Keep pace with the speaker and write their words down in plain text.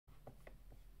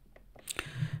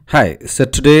Hi, so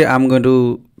today I'm going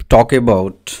to talk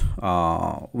about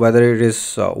whether it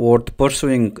is worth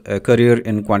pursuing a career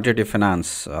in quantitative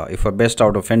finance if we're based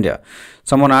out of India.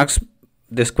 Someone asked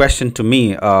this question to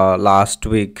me last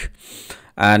week,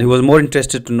 and he was more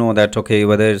interested to know that okay,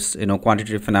 whether it's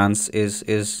quantitative finance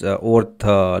is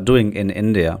worth doing in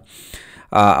India,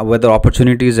 whether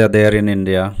opportunities are there in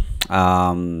India.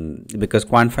 Because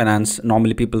quant finance,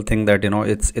 normally people think that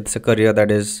it's a career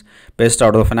that is based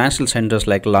out of financial centers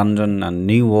like London and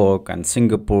New York and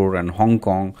Singapore and Hong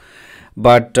Kong,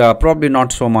 but probably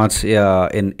not so much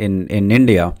in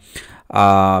India.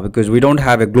 Because we don't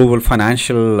have a global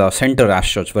financial center as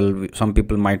such. Well, some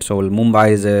people might say, well,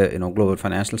 Mumbai is a global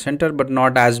financial center, but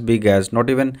not as big as, not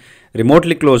even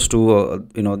remotely close to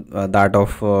that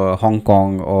of Hong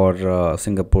Kong or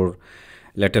Singapore,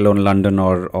 let alone London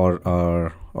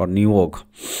or New York.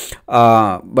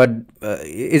 But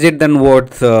is it then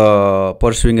worth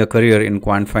pursuing a career in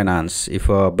quant finance if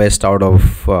based out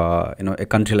of a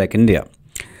country like India?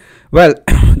 Well,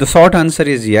 the short answer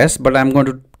is yes, but I'm going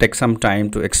to take some time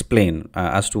to explain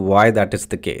as to why that is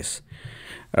the case.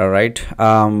 All right.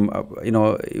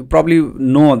 You probably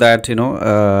know that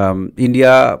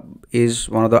India is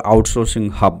one of the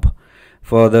outsourcing hub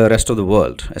for the rest of the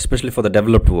world, especially for the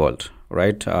developed world.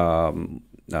 Right. There are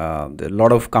a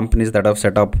lot of companies that have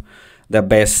set up their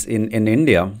base in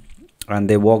India, and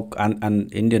they work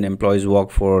and Indian employees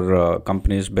work for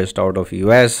companies based out of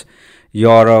US,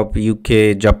 Europe,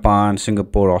 UK, Japan,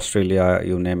 Singapore, Australia,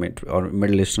 you name it, or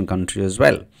Middle Eastern countries as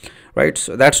well, right?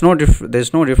 So that's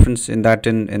there's no difference in that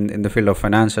in the field of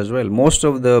finance as well. Most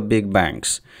of the big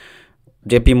banks,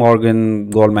 JP Morgan,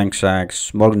 Goldman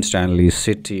Sachs, Morgan Stanley,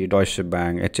 Citi, Deutsche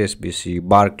Bank, HSBC,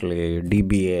 Barclays,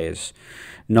 DBS,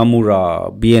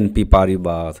 Nomura, BNP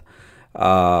Paribas,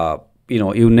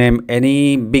 you name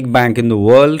any big bank in the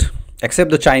world except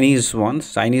the Chinese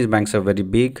ones. Chinese banks are very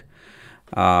big,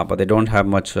 but they don't have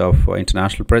much of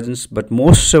international presence. But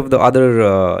most of the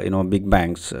other big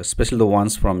banks, especially the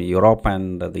ones from Europe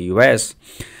and the US,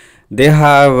 they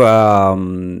have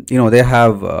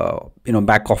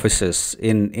back offices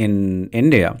in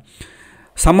India.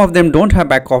 Some of them don't have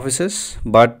back offices,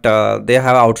 but they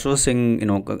have outsourcing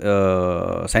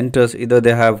centers. Either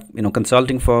they have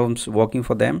consulting firms working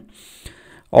for them,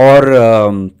 or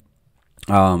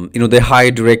they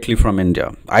hire directly from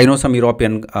India. I know some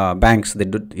European banks, they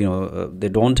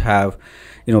don't have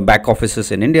back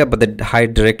offices in India, but they hire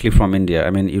directly from India. I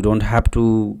mean, you don't have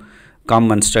to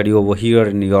come and study over here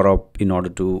in Europe in order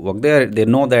to work there. They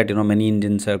know that many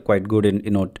Indians are quite good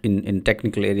in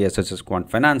technical areas such as quant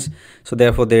finance, so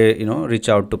therefore they reach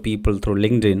out to people through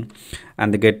LinkedIn,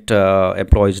 and they get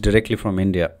employees directly from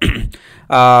India.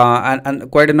 And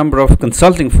quite a number of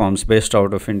consulting firms based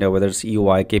out of India, whether it's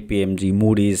EY, KPMG,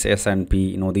 Moody's,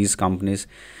 S&P, these companies,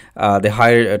 they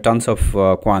hire tons of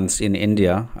quants in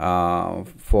India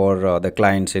for the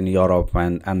clients in Europe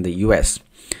and the US.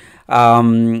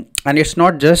 And it's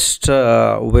not just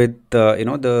with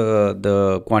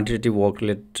the quantitative work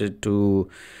related to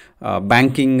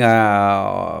banking,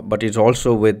 but it's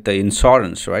also with the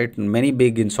insurance, right? Many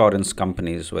big insurance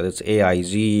companies, whether it's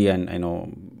AIG and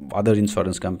other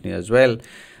insurance companies as well,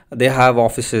 they have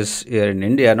offices here in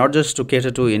India, not just to cater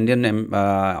to Indian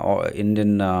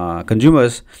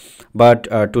consumers, but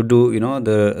to do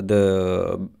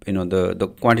the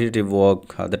quantitative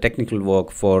work, the technical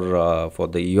work for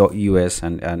the US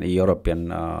and European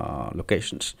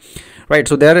locations, right?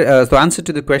 So there, the answer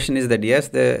to the question is that yes,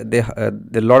 there a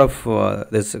lot of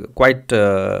there's quite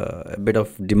a bit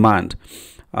of demand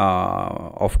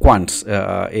of quants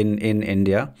in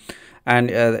India.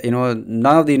 And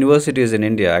none of the universities in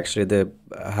India actually they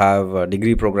have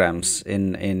degree programs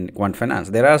in quant finance.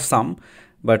 There are some,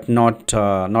 but not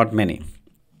many,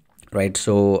 right?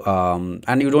 So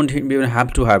and you don't even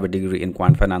have to have a degree in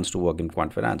quant finance to work in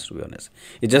quant finance, to be honest.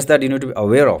 It's just that you need to be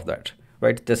aware of that,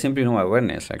 right? There's simply no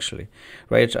awareness actually,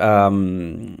 right?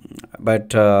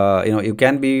 But you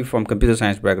can be from computer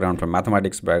science background, from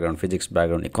mathematics background, physics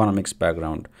background, economics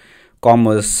background,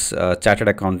 commerce, chartered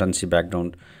accountancy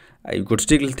background. You could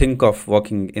still think of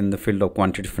working in the field of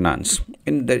quantitative finance.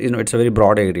 It's a very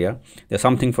broad area. There's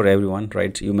something for everyone,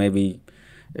 right? You may be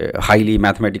a highly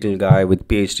mathematical guy with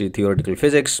PhD theoretical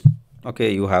physics.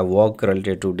 Okay, you have work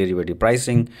related to derivative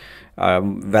pricing,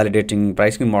 validating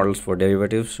pricing models for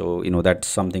derivatives. So that's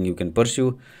something you can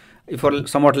pursue. If you're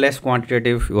somewhat less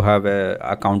quantitative, you have a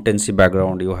accountancy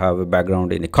background, you have a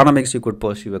background in economics, you could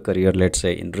pursue a career, let's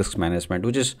say, in risk management,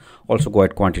 which is also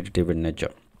quite quantitative in nature.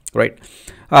 Right.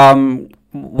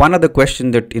 One other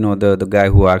question that the guy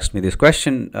who asked me this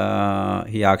question,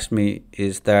 he asked me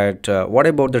is that what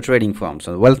about the trading firms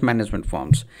and wealth management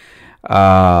firms?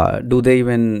 Do they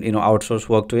even outsource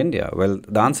work to India? Well,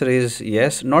 the answer is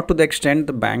yes, not to the extent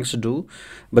the banks do,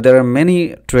 but there are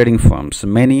many trading firms,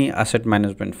 many asset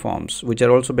management firms which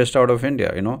are also based out of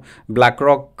India.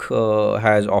 BlackRock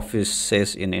has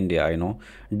offices in India.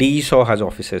 DSO has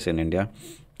offices in India.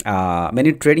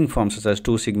 Many trading firms such as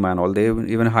Two Sigma and all, they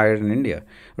even hire in India,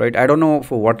 right? I don't know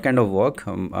for what kind of work.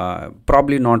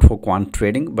 Probably not for quant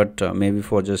trading, but maybe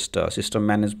for just system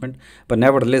management. But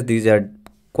nevertheless, these are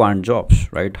quant jobs,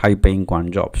 right? High paying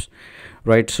quant jobs,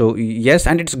 right? So yes,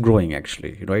 and it's growing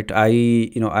actually, right?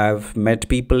 I've met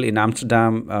people in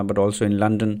Amsterdam, but also in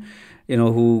London,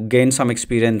 who gained some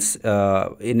experience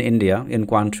in India in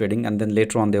quant trading, and then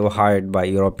later on they were hired by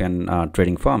European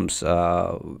trading firms.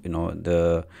 I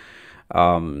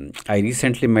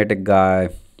recently met a guy.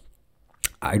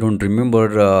 I don't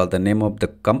remember the name of the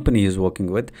company he's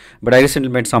working with, but I recently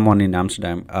met someone in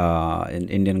Amsterdam, an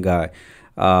Indian guy.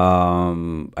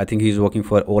 I think he's working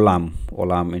for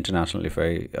Olam International, if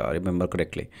I remember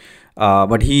correctly.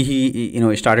 But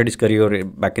he started his career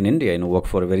back in India. Worked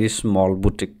for a very small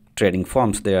boutique trading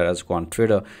firms there as quant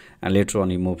trader, and later on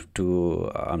he moved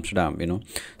to Amsterdam.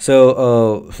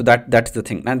 So that's the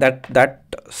thing, and that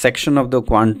section of the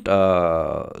quant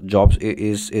jobs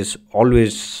is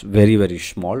always very very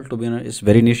small, to be honest. It's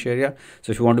very niche area.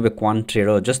 So if you want to be a quant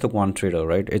trader, just a quant trader,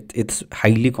 right, it's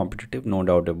highly competitive, no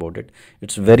doubt about it.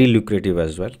 It's very lucrative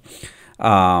as well,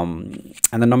 and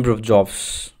the number of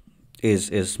jobs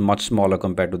is much smaller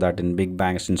compared to that in big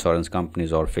banks, insurance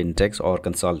companies, or fintechs, or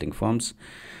consulting firms.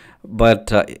 But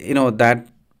that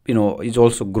is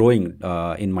also growing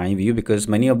in my view, because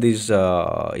many of these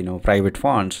private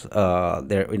funds,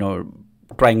 they're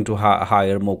trying to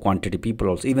hire more quantity people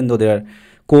also, even though their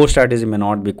core strategy may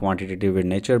not be quantitative in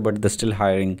nature, but they're still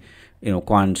hiring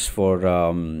quants for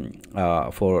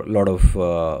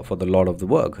the lot of the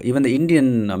work. Even the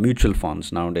Indian mutual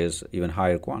funds nowadays even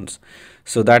hire quants.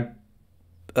 So that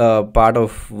part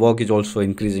of work is also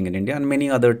increasing in India, and many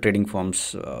other trading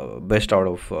firms based out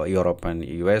of Europe and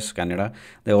US, Canada,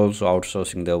 they're also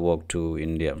outsourcing their work to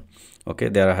India. Okay,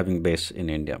 they are having base in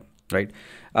India, right?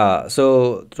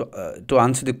 So to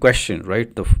answer the question,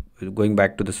 right, going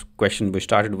back to this question we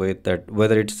started with, that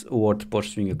whether it's worth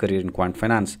pursuing a career in quant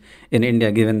finance in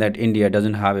India, given that India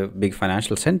doesn't have a big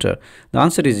financial center, the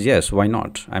answer is yes. Why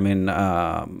not? I mean,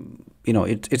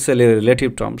 it's a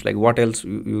relative terms. Like, what else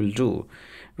you will do,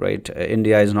 right?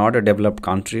 India is not a developed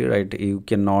country, right? You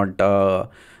cannot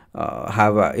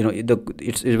have a,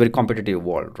 it's a very competitive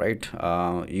world, right?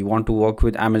 You want to work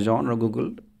with Amazon or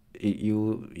Google,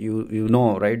 you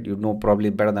know, right? You know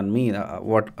probably better than me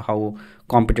how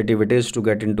competitive it is to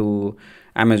get into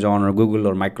Amazon or Google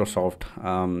or Microsoft,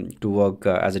 to work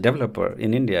as a developer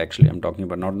in India. Actually, I'm talking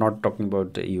about, not talking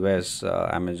about the US,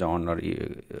 Amazon, or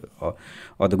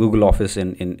the Google office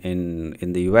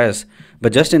in the US,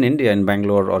 but just in India, in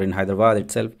Bangalore or in Hyderabad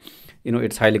itself.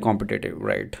 It's highly competitive,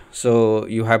 right? So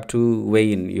you have to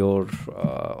weigh in your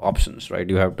options, right?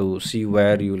 You have to see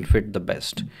where you will fit the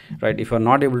best, right? If you're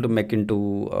not able to make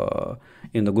into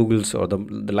in the Googles or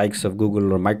the likes of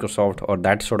Google or Microsoft or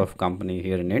that sort of company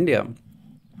here in India,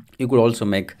 you could also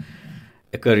make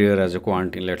a career as a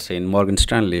quant in, let's say, in Morgan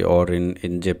Stanley or in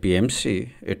JPMC.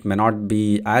 It may not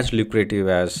be as lucrative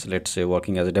as, let's say,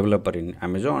 working as a developer in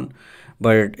Amazon,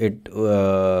 but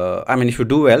I mean, if you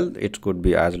do well, it could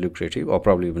be as lucrative, or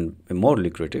probably even more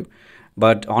lucrative.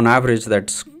 But on average,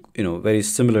 that's very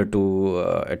similar to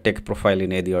a tech profile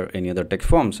in any other tech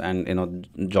firms, and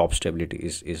job stability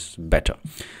is better.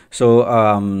 So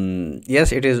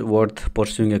yes, it is worth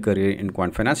pursuing a career in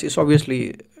quant finance. It's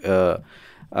obviously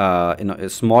a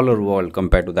smaller world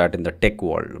compared to that in the tech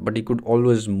world, but you could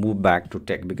always move back to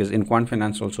tech, because in quant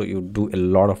finance also you do a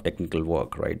lot of technical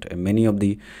work, right? And many of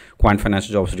the quant finance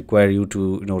jobs require you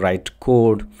to write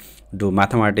code, do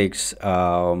mathematics,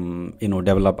 develop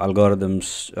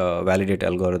algorithms, validate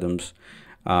algorithms,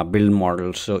 build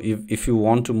models. So if you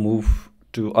want to move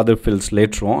to other fields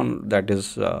later on, that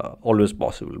is always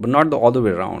possible, but not the other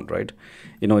way around, right?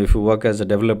 If you work as a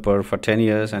developer for 10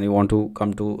 years and you want to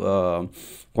come to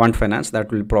quant finance,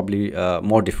 that will probably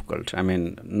more difficult. I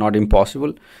mean, not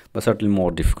impossible, but certainly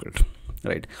more difficult,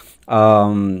 right?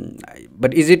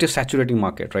 But is it a saturating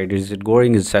market, right? Is it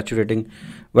growing? Is it saturating?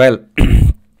 Well,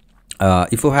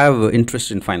 if you have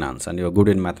interest in finance and you're good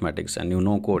in mathematics and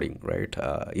coding, right,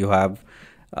 you have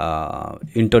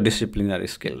interdisciplinary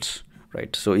skills,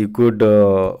 right? So you could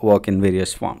work in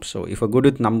various forms. So if you're good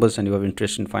with numbers and you have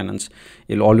interest in finance,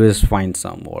 you'll always find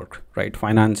some work, right?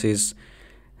 Finance is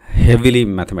heavily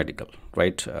mathematical,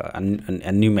 right,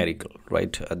 and numerical,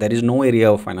 right. There is no area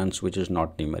of finance which is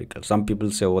not numerical. Some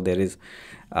people say, oh, there is,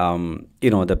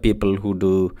 the people who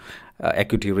do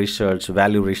equity research,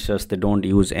 value research, they don't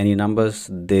use any numbers.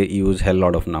 They use hell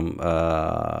lot of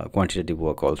quantitative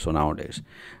work also nowadays.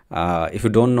 If you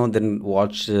don't know, then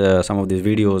watch some of these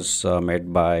videos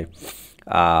made by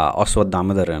Aswad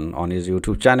Damodaran on his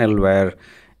YouTube channel, where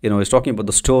he's talking about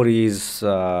the stories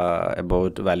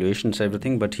about valuations,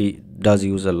 everything, but he does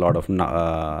use a lot of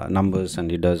numbers,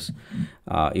 and he does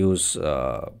use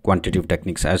quantitative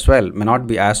techniques as well. May not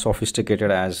be as sophisticated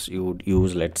as you would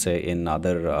use, let's say, in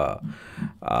other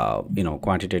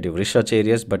quantitative research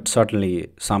areas, but certainly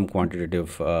some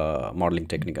quantitative modeling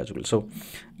technique as well. So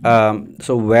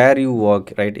where you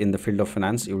work, right, in the field of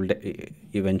finance, you will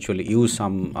eventually use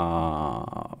some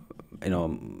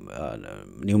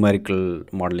numerical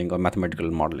modeling or mathematical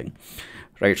modeling,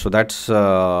 right. So that's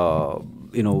one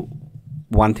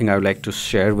thing I would like to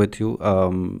share with you.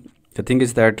 The thing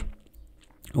is that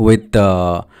with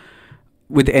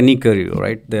any career,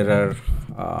 right, there are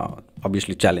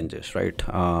obviously challenges, right.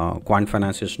 Quant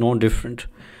finance is no different.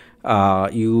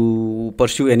 You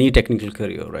pursue any technical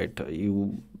career, right,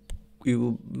 you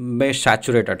may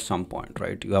saturate at some point,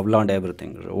 right. You have learned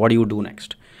everything. What do you do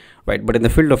next, right? But in the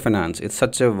field of finance, it's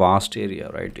such a vast area,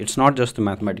 right? It's not just the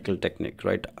mathematical technique,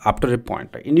 right? After a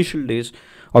point, right? Initial days,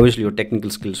 obviously your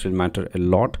technical skills will matter a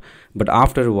lot, but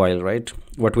after a while, right,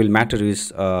 what will matter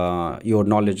is your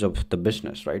knowledge of the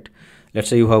business, right? Let's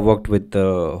say you have worked with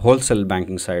the wholesale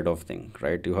banking side of things,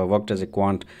 right? You have worked as a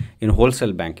quant in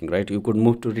wholesale banking, right? You could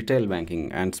move to retail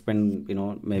banking and spend,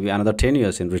 maybe another 10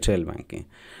 years in retail banking,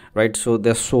 right? So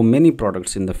there's so many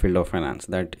products in the field of finance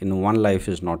that one life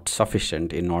is not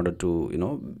sufficient in order to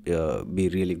be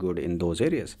really good in those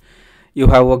areas. You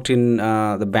have worked in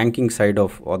the banking side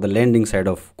of, or the lending side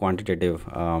of quantitative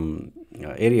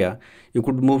area. You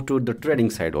could move to the trading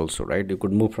side also, right? You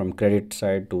could move from credit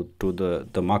side to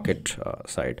the market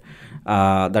side.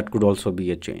 That could also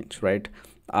be a change, right?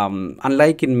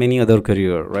 Unlike in many other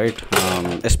career, right,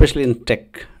 especially in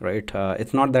tech, right,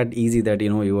 it's not that easy that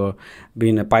you are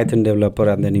being a Python developer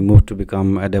and then you move to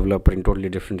become a developer in totally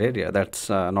different area. That's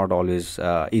not always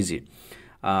easy.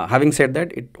 Having said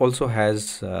that, it also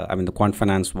has the quant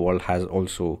finance world has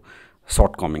also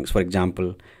shortcomings. For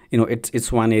example,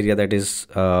 it's one area that is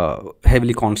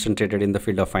heavily concentrated in the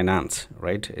field of finance,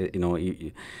 right?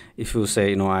 If you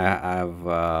say, I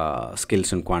have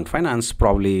skills in quant finance,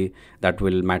 probably that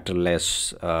will matter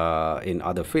less in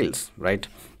other fields, right?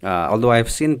 Although I have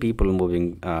seen people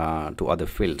moving to other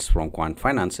fields from quant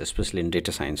finance, especially in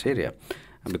data science area,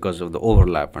 because of the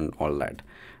overlap and all that.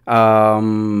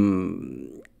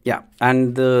 Yeah,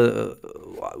 and the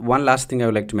one last thing I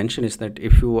would like to mention is that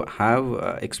if you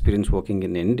have experience working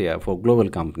in India for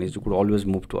global companies, you could always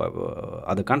move to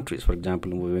other countries. For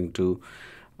example, moving to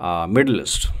Middle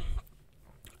East,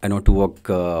 to work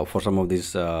for some of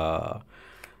these Middle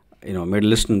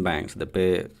Eastern banks. They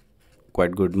pay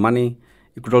quite good money.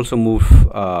 You could also move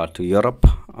to Europe.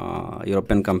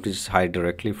 European companies hire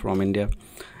directly from India.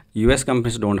 US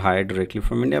companies don't hire directly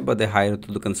from India, but they hire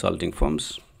through the consulting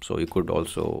firms. So you could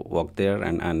also work there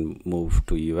and move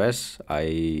to US.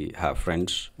 I have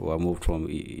friends who have moved from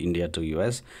India to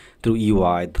US through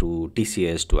EY, through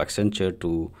TCS, to Accenture,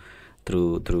 through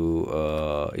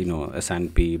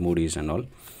S&P, Moody's, and all.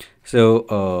 So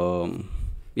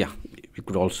yeah, you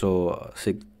could also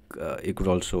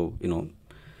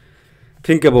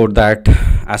think about that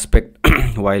aspect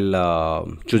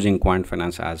while choosing quant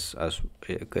finance as a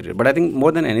career. But I think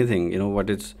more than anything, what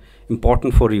is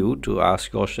important for you to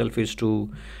ask yourself is to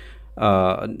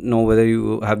know whether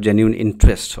you have genuine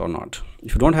interest or not.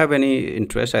 If you don't have any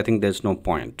interest, I think there's no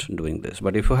point doing this.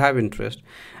 But if you have interest,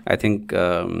 I think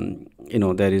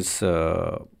there is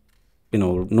no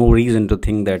reason to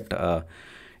think that there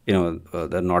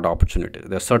are not opportunities.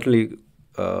 There are certainly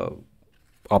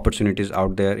opportunities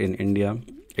out there in India.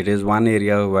 It is one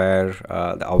area where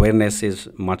the awareness is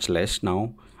much less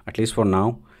now, at least for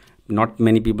now. Not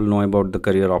many people know about the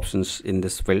career options in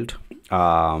this field,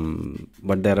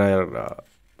 but there are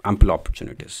ample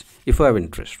opportunities if you have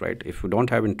interest, right? If you don't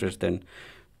have interest, then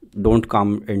don't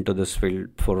come into this field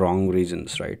for wrong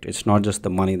reasons, right? It's not just the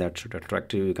money that should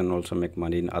attract you. You can also make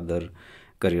money in other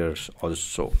careers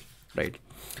also, right?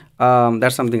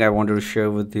 That's something I wanted to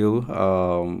share with you.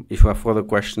 If you have further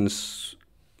questions,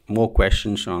 more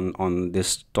questions on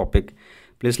this topic,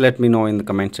 please let me know in the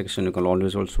comment section. You can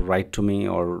always also write to me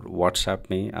or WhatsApp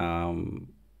me.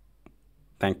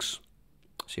 Thanks.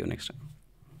 See you next time.